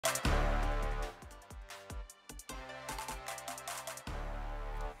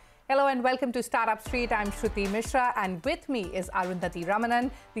Hello and welcome to Startup Street. I'm Shruti Mishra and with me is Arundhati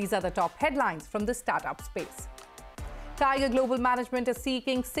Ramanan. These are the top headlines from the startup space. Tiger Global Management is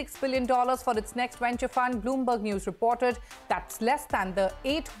seeking $6 billion for its next venture fund. Bloomberg News reported that's less than the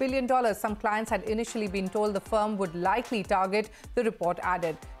 $8 billion some clients had initially been told the firm would likely target, the report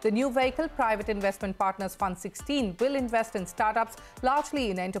added. The new vehicle, Private Investment Partners Fund 16, will invest in startups largely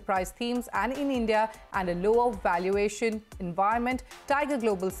in enterprise themes and in India and a lower valuation environment, Tiger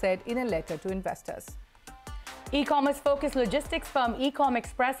Global said in a letter to investors. E-commerce-focused logistics firm Ecom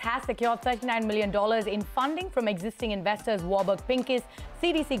Express has secured $39 million in funding from existing investors Warburg Pincus,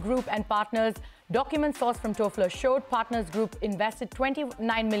 CDC Group and Partners. Documents sourced from Toffler showed Partners Group invested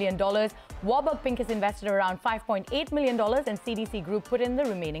 $29 million, Warburg Pincus invested around $5.8 million and CDC Group put in the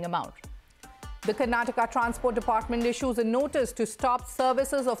remaining amount. The Karnataka Transport Department issues a notice to stop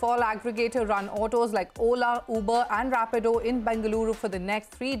services of all aggregator-run autos like Ola, Uber and Rapido in Bengaluru for the next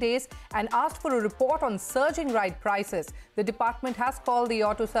 3 days and asked for a report on surging ride prices. The department has called the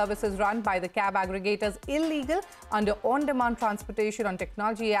auto services run by the cab aggregators illegal under On-Demand Transportation on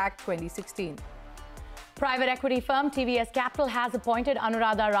Technology Act 2016. Private equity firm TVS Capital has appointed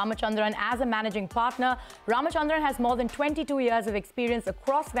Anuradha Ramachandran as a managing partner. Ramachandran has more than 22 years of experience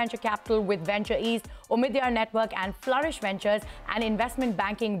across venture capital with Venture East, Omidyar Network and Flourish Ventures and investment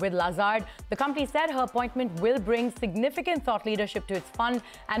banking with Lazard. The company said her appointment will bring significant thought leadership to its fund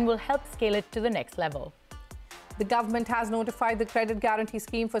and will help scale it to the next level. The government has notified the credit guarantee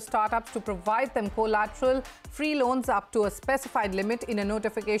scheme for startups to provide them collateral-free loans up to a specified limit. In a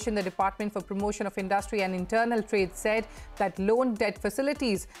notification, the Department for Promotion of Industry and Internal Trade said that loan debt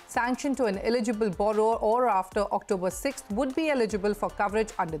facilities sanctioned to an eligible borrower or after October 6th would be eligible for coverage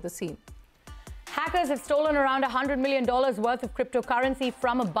under the scheme. Hackers have stolen around $100 million worth of cryptocurrency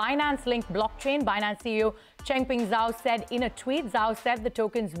from a Binance-linked blockchain. Binance CEO Changpeng Zhao said in a tweet, Zhao said the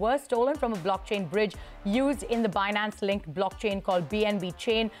tokens were stolen from a blockchain bridge used in the Binance-linked blockchain called BNB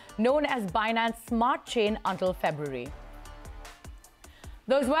Chain, known as Binance Smart Chain until February.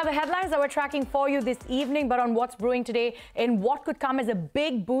 Those were the headlines that we're tracking for you this evening, but on what's brewing today in what could come as a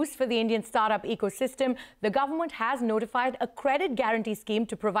big boost for the Indian startup ecosystem, the government has notified a credit guarantee scheme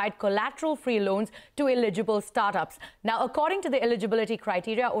to provide collateral-free loans to eligible startups. Now, according to the eligibility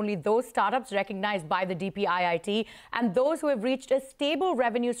criteria, only those startups recognized by the DPIIT and those who have reached a stable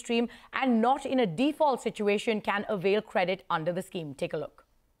revenue stream and not in a default situation can avail credit under the scheme. Take a look.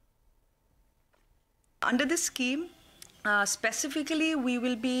 Under this scheme, specifically, we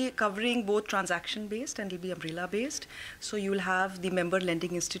will be covering both transaction-based and it will be umbrella-based. So you will have the member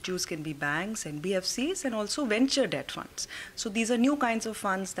lending institutes can be banks, NBFCs, and also venture debt funds. So these are new kinds of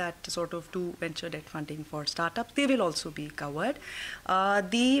funds that sort of do venture debt funding for startups. They will also be covered.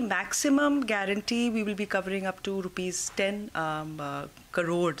 The maximum guarantee, we will be covering up to rupees 10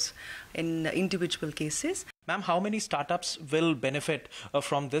 crores in individual cases. Ma'am, how many startups will benefit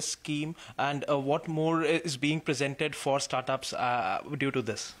from this scheme and what more is being presented for startups due to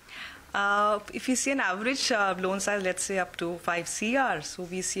this? If you see an average loan size, let's say up to 5 CR, so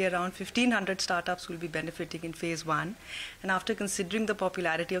we see around 1,500 startups will be benefiting in phase 1. And after considering the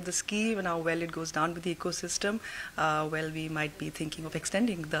popularity of the scheme and how well it goes down with the ecosystem, well, we might be thinking of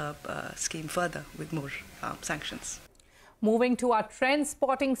extending the scheme further with more sanctions. Moving to our trend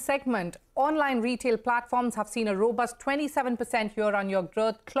spotting segment, online retail platforms have seen a robust 27% year-on-year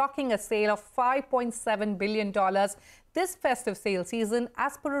growth, clocking a sale of $5.7 billion this festive sale season,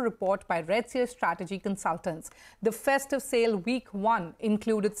 as per a report by Redseer Strategy Consultants. The festive sale week 1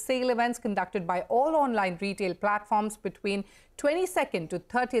 included sale events conducted by all online retail platforms between 22nd to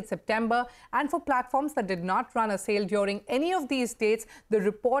 30th September, and for platforms that did not run a sale during any of these dates, the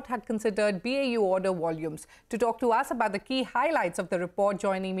report had considered BAU order volumes. To talk to us about the key highlights of the report,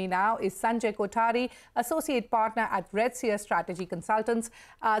 joining me now is Sanjay Kothari, Associate Partner at Redseer Strategy Consultants.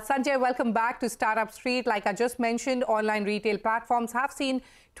 Sanjay, welcome back to Startup Street. Like I just mentioned, online retail platforms have seen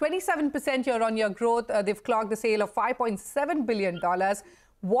 27% year-on-year growth. They've clocked the sale of $5.7 billion.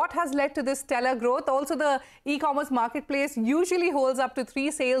 What has led to this stellar growth? Also, the e-commerce marketplace usually holds up to 3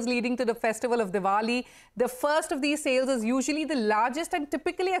 sales leading to the festival of Diwali. The first of these sales is usually the largest and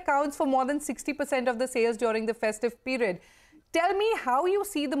typically accounts for more than 60% of the sales during the festive period. Tell me how you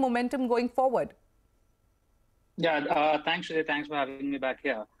see the momentum going forward. Yeah, thanks, Shruti. Thanks for having me back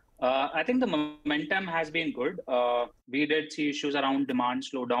here. I think the momentum has been good. We did see issues around demand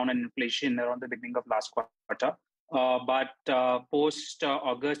slowdown and inflation around the beginning of last quarter. But post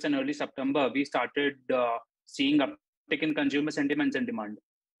August and early September, we started seeing uptick in consumer sentiments and demand.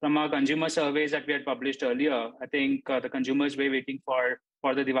 From our consumer surveys that we had published earlier, I think the consumers were waiting for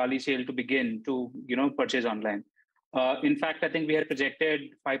the Diwali sale to begin to purchase online. In fact, I think we had projected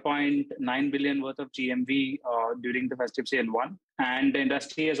 5.9 billion worth of GMV during the festive sale one, and the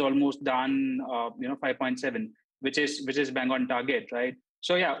industry has almost done 5.7, which is bang on target, right?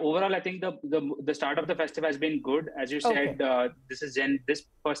 So yeah, overall, I think the start of the festive has been good. As you said, this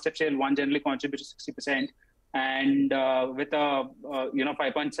festive sale one generally contributes 60%, and with a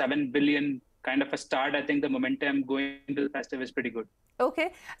 5.7 billion kind of a start, I think the momentum going into the festive is pretty good.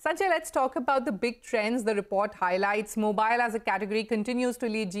 Okay. Sanjay, let's talk about the big trends the report highlights. Mobile as a category continues to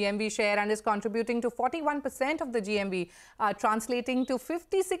lead GMV share and is contributing to 41% of the GMV, translating to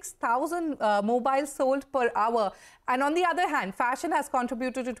 56,000 mobiles sold per hour. And on the other hand, fashion has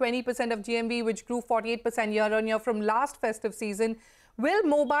contributed to 20% of GMV, which grew 48% year-on-year from last festive season. Will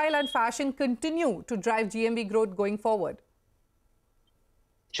mobile and fashion continue to drive GMV growth going forward?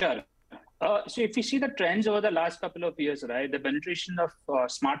 Sure. So if you see the trends over the last couple of years, right, the penetration of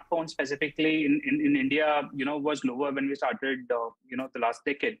smartphones specifically in India, was lower when we started, the last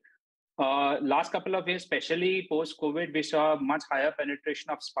decade. Last couple of years, especially post-COVID, we saw much higher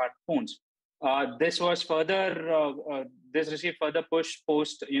penetration of smartphones. This received further push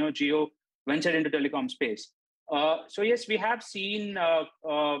post, Jio ventured into telecom space. So yes, we have seen,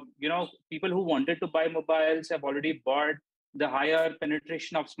 people who wanted to buy mobiles have already bought the higher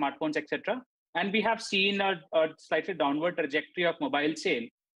penetration of smartphones, etc. And we have seen a slightly downward trajectory of mobile sale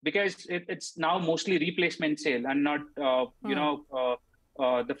because it's now mostly replacement sale and not,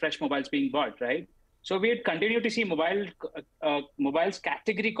 the fresh mobiles being bought, right? So we continue to see mobiles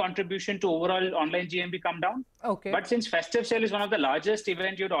category contribution to overall online GMV come down. Okay. But since festive sale is one of the largest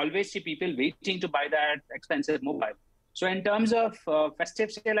events, you'd always see people waiting to buy that expensive mobile. So in terms of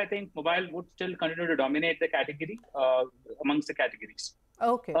festive sale, I think mobile would still continue to dominate the category amongst the categories.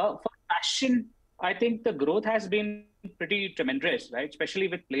 Okay. For fashion, I think the growth has been pretty tremendous, right? Especially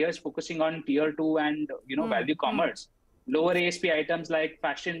with players focusing on tier 2 and value commerce. Lower ASP items like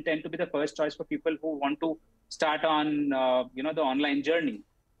fashion tend to be the first choice for people who want to start on the online journey.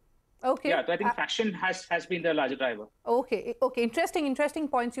 Okay. Yeah, so I think fashion has been the larger driver. Okay. Interesting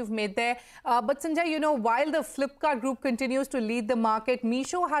points you've made there. But Sanjay, while the Flipkart group continues to lead the market,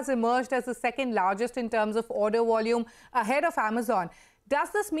 Meesho has emerged as the second largest in terms of order volume ahead of Amazon.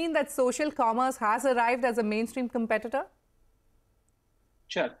 Does this mean that social commerce has arrived as a mainstream competitor?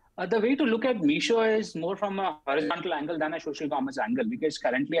 Sure. The way to look at Meesho is more from a horizontal angle than a social commerce angle, because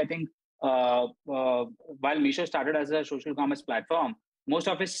currently I think while Meesho started as a social commerce platform, most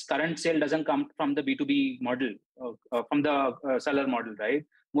of its current sale doesn't come from the B2B model, from the seller model, right?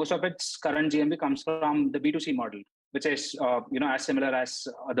 Most of its current GMV comes from the B2C model, which is as similar as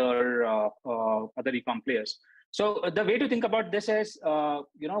other e-com players. So the way to think about this is,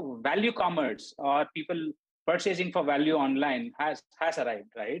 value commerce or people purchasing for value online has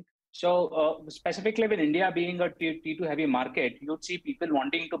arrived, right? So specifically with India being a T2 heavy market, you'd see people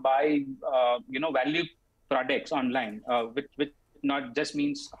wanting to buy, value products online, which not just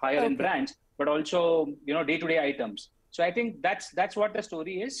means higher in brands, but also, day-to-day items. So I think that's what the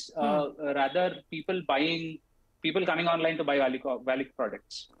story is, rather people coming online to buy value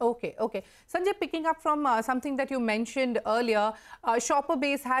products. Okay. Sanjay, picking up from something that you mentioned earlier, shopper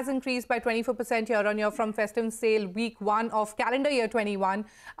base has increased by 24% year-on-year from festive sale week 1 of calendar year 21,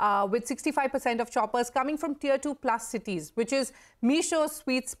 with 65% of shoppers coming from tier 2 plus cities, which is Meesho's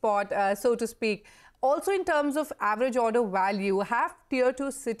sweet spot, so to speak. Also, in terms of average order value, have tier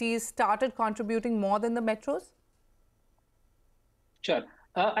 2 cities started contributing more than the metros? Sure.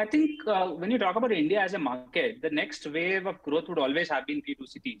 I think when you talk about India as a market, the next wave of growth would always have been T2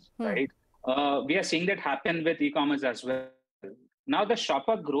 cities, right? We are seeing that happen with e-commerce as well. Now, the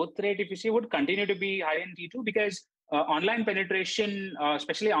shopper growth rate, if you see, would continue to be high in T2 because online penetration,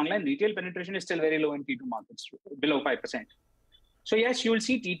 especially online retail penetration, is still very low in T2 markets, below 5%. So yes, you will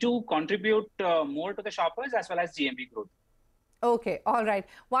see T2 contribute more to the shoppers as well as GMV growth. Okay, all right.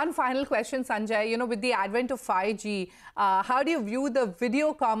 One final question, Sanjay. With the advent of 5G, how do you view the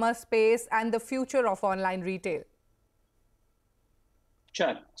video commerce space and the future of online retail?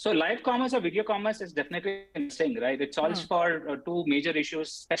 Sure. So live commerce or video commerce is definitely interesting, right? It solves for two major issues,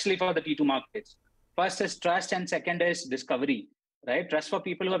 especially for the T2 markets. First is trust and second is discovery, right? Trust for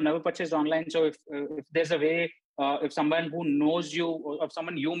people who have never purchased online. So if there's a way, if someone who knows you or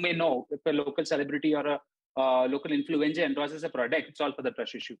someone you may know, if a local celebrity or a local influencer endorses a product, it's all for the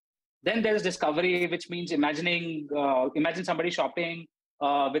trust issue. Then there's discovery, which means imagine somebody shopping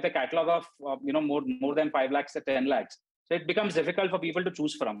with a catalog of more than 5 lakhs to 10 lakhs. So it becomes difficult for people to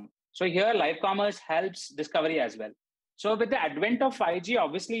choose from. So here live commerce helps discovery as well. So with the advent of 5G,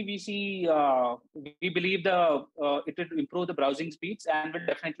 obviously we believe it will improve the browsing speeds and will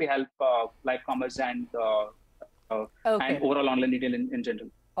definitely help live commerce and and overall online retail in general.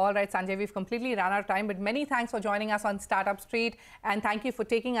 All right, Sanjay, we've completely run out of time, but many thanks for joining us on Startup Street, and thank you for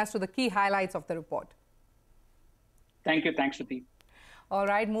taking us to the key highlights of the report. Thank you. Thanks, Prateek. All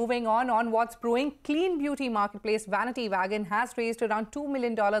right, moving on what's brewing. Clean beauty marketplace Vanity Wagon has raised around $2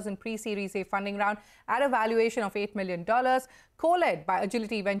 million in pre-Series A funding round at a valuation of $8 million. Co-led by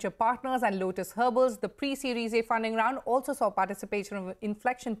Agility Venture Partners and Lotus Herbals, the pre-Series A funding round also saw participation of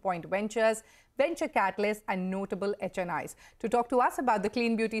Inflection Point Ventures, Venture Catalyst and notable HNIs. To talk to us about the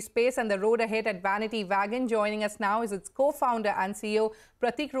clean beauty space and the road ahead at Vanity Wagon, joining us now is its co-founder and CEO,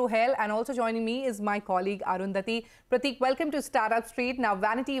 Prateek Ruhel, and also joining me is my colleague Arundhati. Prateek, welcome to Startup Street. Now,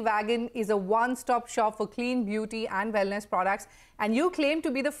 Vanity Wagon is a one-stop shop for clean beauty and wellness products, and you claim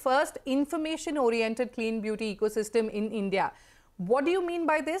to be the first information-oriented clean beauty ecosystem in India. What do you mean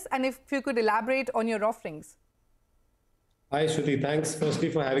by this? And if you could elaborate on your offerings. Hi, Shruti. Thanks firstly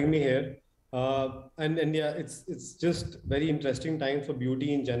for having me here. And yeah, it's just very interesting time for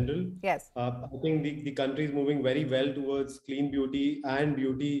beauty in general. Yes. I think the country is moving very well towards clean beauty and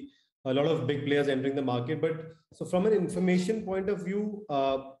beauty. A lot of big players entering the market. But so from an information point of view,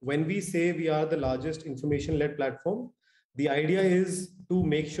 when we say we are the largest information-led platform, the idea is to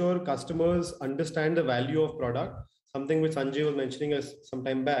make sure customers understand the value of product, something which Sanjay was mentioning us some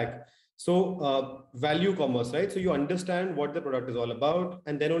time back. So value commerce, right? So you understand what the product is all about,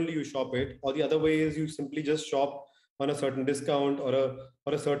 and then only you shop it. Or the other way is you simply just shop on a certain discount or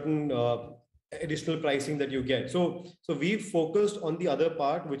a certain additional pricing that you get. So we've focused on the other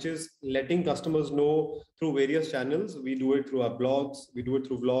part, which is letting customers know through various channels. We do it through our blogs, we do it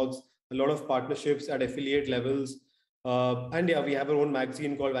through vlogs, a lot of partnerships at affiliate levels. And yeah, we have our own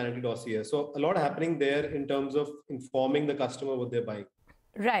magazine called Vanity Dossier. So a lot happening there in terms of informing the customer what they're buying.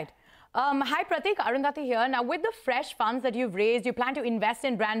 Right. Hi, Prateek. Arundhati here. Now, with the fresh funds that you've raised, you plan to invest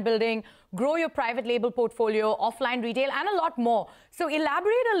in brand building, grow your private label portfolio, offline retail, and a lot more. So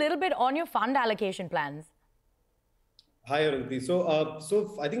elaborate a little bit on your fund allocation plans. Hi, Arundhati.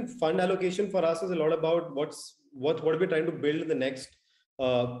 So I think fund allocation for us is a lot about what we're trying to build in the next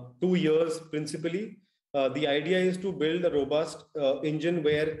 2 years, principally. The idea is to build a robust engine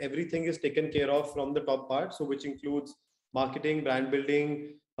where everything is taken care of from the top part, so which includes marketing, brand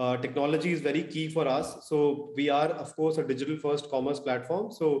building. Technology is very key for us. So we are, of course, a digital first commerce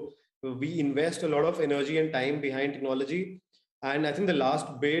platform. So we invest a lot of energy and time behind technology. And I think the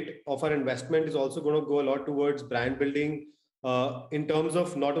last bit of our investment is also going to go a lot towards brand building in terms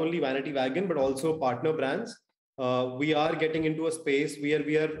of not only Vanity Wagon, but also partner brands. We are getting into a space where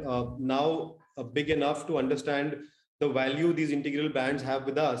we are now big enough to understand the value these integral brands have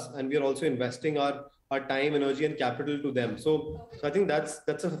with us. And we are also investing our time, energy, and capital to them. So I think that's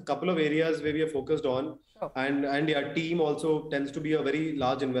a couple of areas where we are focused on. Sure. And our team also tends to be a very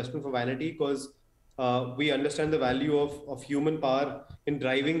large investment for Vanity, because we understand the value of human power in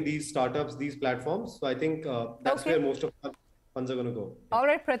driving these startups, these platforms. So I think that's where most of our funds are going to go. All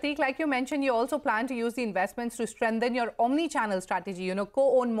right, Prateek, like you mentioned, you also plan to use the investments to strengthen your omni-channel strategy,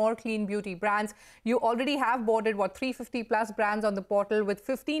 co-own more clean beauty brands. You already have boarded, 350 plus brands on the portal with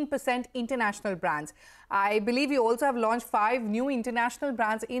 15% international brands. I believe you also have launched 5 new international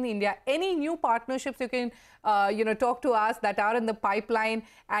brands in India. Any new partnerships you can, talk to us that are in the pipeline,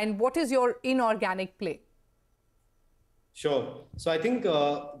 and what is your inorganic play? Sure. So I think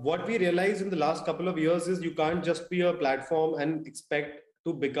what we realized in the last couple of years is you can't just be a platform and expect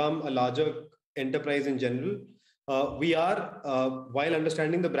to become a larger enterprise in general. We are, while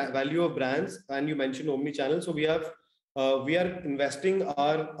understanding the value of brands, and you mentioned omni-channel, so we are investing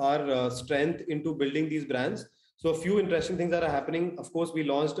our strength into building these brands. So a few interesting things that are happening. Of course, we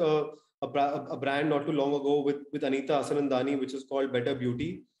launched a brand not too long ago with Anita Asanandani, which is called Better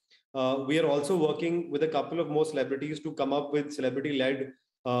Beauty. We are also working with a couple of more celebrities to come up with celebrity-led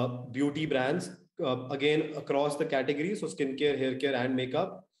beauty brands, again, across the categories, so skincare, hair care, and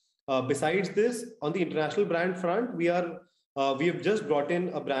makeup. Besides this, on the international brand front, we have just brought in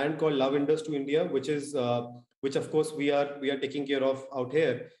a brand called Love Indus to India, which of course we are taking care of out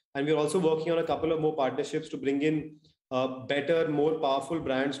here. And we're also working on a couple of more partnerships to bring in better, more powerful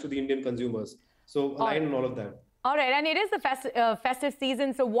brands to the Indian consumers. So aligned on all of that. All right, and it is the festive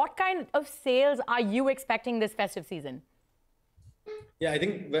season. So what kind of sales are you expecting this festive season? Yeah, I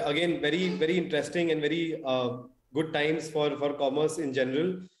think, again, very, very interesting and very good times for commerce in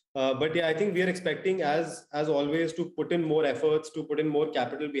general. But yeah, I think we are expecting, as always, to put in more efforts, to put in more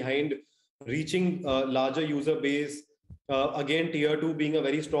capital behind reaching a larger user base. Again, tier 2 being a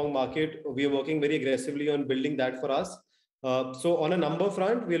very strong market, we are working very aggressively on building that for us. So on a number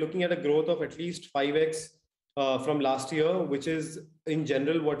front, we are looking at a growth of at least 5x from last year, which is in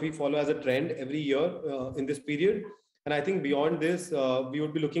general what we follow as a trend every year in this period. And I think beyond this, we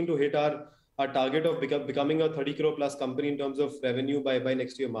would be looking to hit our target of becoming a 30 crore plus company in terms of revenue by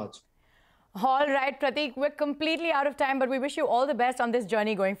next year, March. All right, Prateek, we're completely out of time, but we wish you all the best on this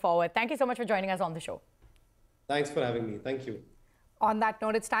journey going forward. Thank you so much for joining us on the show. Thanks for having me. Thank you. On that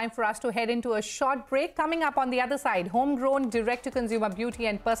note, it's time for us to head into a short break. Coming up on the other side, homegrown direct-to-consumer beauty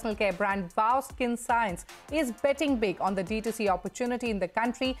and personal care brand Wow Skin Science is betting big on the D2C opportunity in the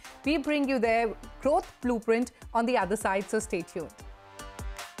country. We bring you their growth blueprint on the other side, so stay tuned.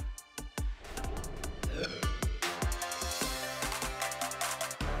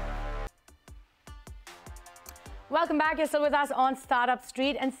 Welcome back. You're still with us on Startup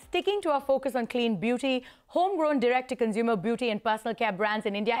Street, and sticking to our focus on clean beauty, homegrown direct-to-consumer beauty and personal care brands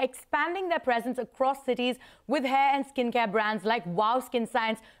in India expanding their presence across cities with hair and skincare brands like Wow Skin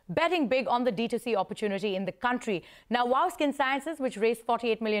Science betting big on the D2C opportunity in the country. Now, Wow Skin Sciences, which raised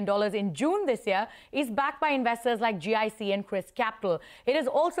 $48 million in June this year, is backed by investors like GIC and Chris Capital. It has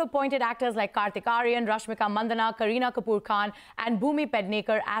also appointed actors like Kartik Aaryan, Rashmika Mandana, Kareena Kapoor Khan and Bhumi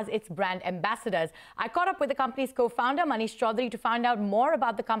Pednekar as its brand ambassadors. I caught up with the company's co-founder, Manish Chowdhary, to find out more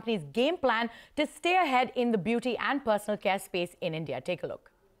about the company's game plan to stay ahead in the beauty and personal care space in India. Take a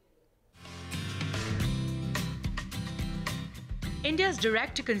look. India's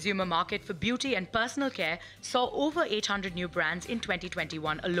direct-to-consumer market for beauty and personal care saw over 800 new brands in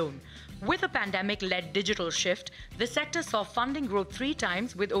 2021 alone. With a pandemic-led digital shift, the sector saw funding grow 3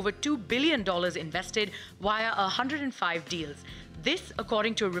 times with over $2 billion invested via 105 deals. This,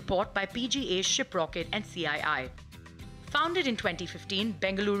 according to a report by PGA, Shiprocket and CII. Founded in 2015,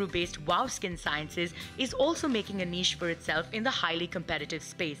 Bengaluru-based Wow Skin Sciences is also making a niche for itself in the highly competitive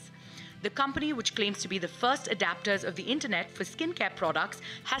space. The company, which claims to be the first adapters of the internet for skincare products,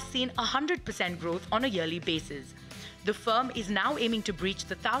 has seen 100% growth on a yearly basis. The firm is now aiming to breach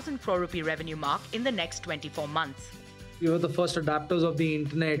the 1,000 crore rupee revenue mark in the next 24 months. We were the first adapters of the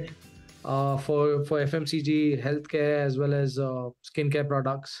internet for FMCG, healthcare, as well as skincare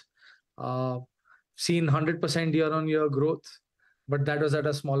products. Seen 100% year-on-year growth, but that was at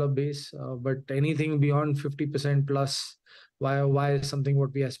a smaller base. But anything beyond 50% plus, why is something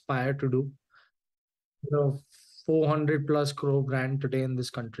what we aspire to do. 400 plus crore brand today in this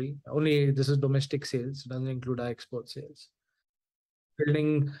country. Only this is domestic sales, doesn't include our export sales.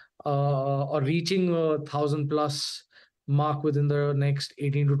 Building or reaching 1,000 plus mark within the next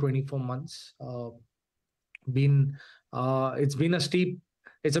 18 to 24 months. It's been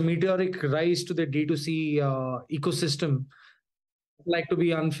it's a meteoric rise to the D2C ecosystem. I'd like to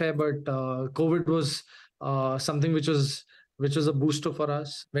be unfair, but COVID was something which was a booster for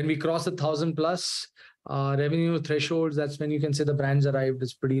us. When we cross 1,000 plus revenue thresholds, that's when you can say the brands arrived.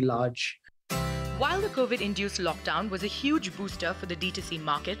 It's pretty large. While the COVID-induced lockdown was a huge booster for the D2C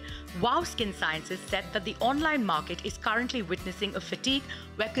market, Wow Skin Sciences said that the online market is currently witnessing a fatigue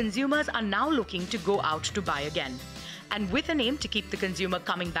where consumers are now looking to go out to buy again. And with an aim to keep the consumer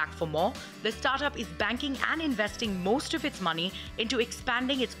coming back for more, the startup is banking and investing most of its money into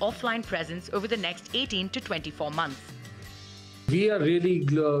expanding its offline presence over the next 18 to 24 months. We are really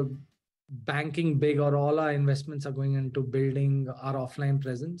banking big, or all our investments are going into building our offline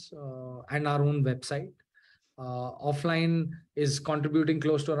presence and our own website. Offline is contributing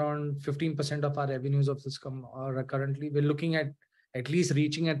close to around 15% of our revenues of this currently. We're looking at least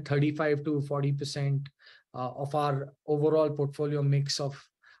reaching at 35 to 40% of our overall portfolio mix of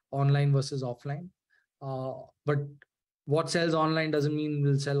online versus offline. But what sells online doesn't mean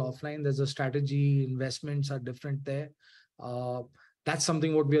we'll sell offline. There's a strategy, investments are different there. That's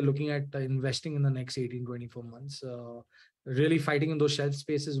something what we are looking at investing in the next 18, 24 months. Really fighting in those shelf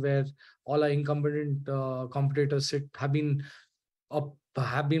spaces where all our incumbent competitors have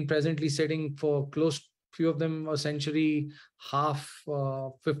been presently sitting for close, few of them a century, half,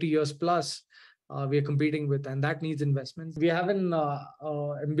 50 years plus. We are competing with, and that needs investments. We have an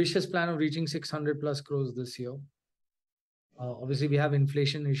ambitious plan of reaching 600 plus crores this year. Obviously, we have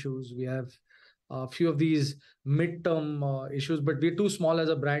inflation issues. We have a few of these midterm issues, but we're too small as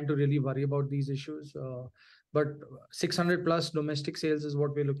a brand to really worry about these issues. But 600 plus domestic sales is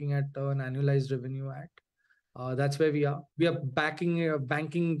what we're looking at an annualized revenue at. That's where we are. We are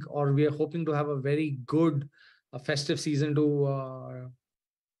banking, or we are hoping to have a very good festive season to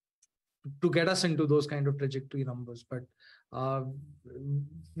get us into those kind of trajectory numbers. But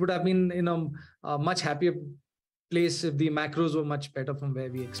would have been in a much happier place if the macros were much better from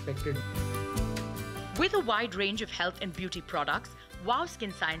where we expected. With a wide range of health and beauty products, Wow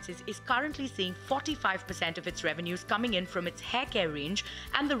Skin Sciences is currently seeing 45% of its revenues coming in from its hair care range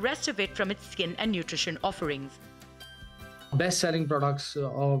and the rest of it from its skin and nutrition offerings. Best-selling products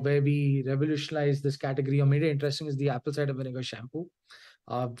where we revolutionized this category or made it interesting is the apple cider vinegar shampoo.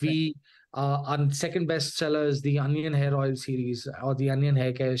 Our second best seller is the onion hair oil series or the onion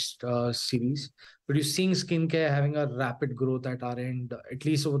hair care series. But you're seeing skincare having a rapid growth at our end, at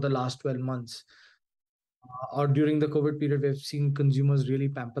least over the last 12 months. Or during the COVID period, we've seen consumers really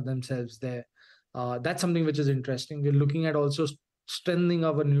pamper themselves there. That's something which is interesting. We're looking at also strengthening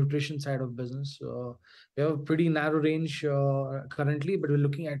our nutrition side of business. We have a pretty narrow range currently, but we're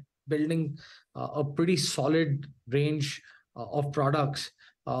looking at building a pretty solid range of products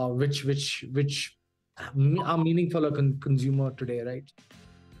which are meaningful to consumer today, right?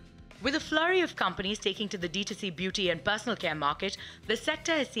 With a flurry of companies taking to the D2C beauty and personal care market, the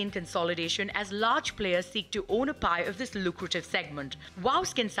sector has seen consolidation as large players seek to own a pie of this lucrative segment. Wow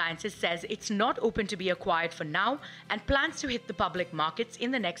Skin Sciences says it's not open to be acquired for now and plans to hit the public markets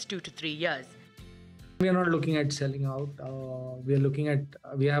in the next 2 to 3 years. We are not looking at selling out.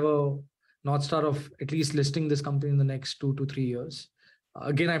 We have a North Star of at least listing this company in the next 2 to 3 years.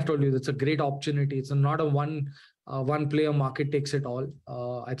 Again, I've told you, it's a great opportunity. It's not a one player market takes it all.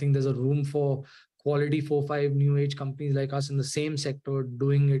 I think there's a room for quality 4-5 new age companies like us in the same sector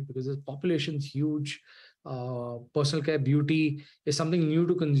doing it because the population's huge. Personal care beauty is something new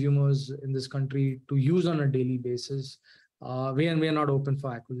to consumers in this country to use on a daily basis. We are not open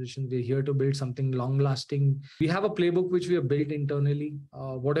for acquisitions. We're here to build something long lasting. We have a playbook which we have built internally.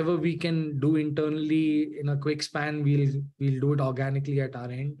 Whatever we can do internally in a quick span, we'll do it organically at our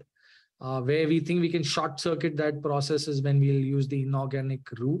end. Where we think we can short circuit that process is when we'll use the inorganic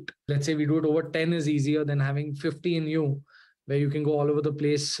route. Let's say we do it over 10 is easier than having 50 in you, where you can go all over the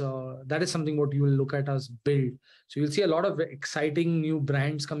place. That is something what you will look at us build. So you'll see a lot of exciting new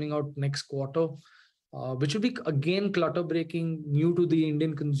brands coming out next quarter, which will be again clutter breaking, new to the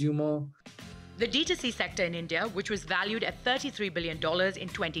Indian consumer. The D2C sector in India, which was valued at $33 billion in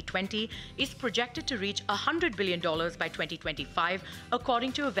 2020, is projected to reach $100 billion by 2025,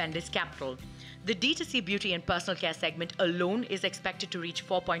 according to Avendus Capital. The D2C beauty and personal care segment alone is expected to reach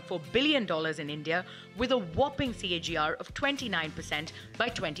 $4.4 billion in India, with a whopping CAGR of 29% by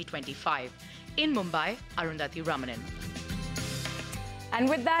 2025. In Mumbai, Arundhati Ramanan. And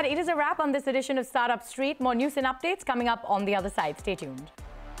with that, it is a wrap on this edition of Startup Street. More news and updates coming up on the other side. Stay tuned.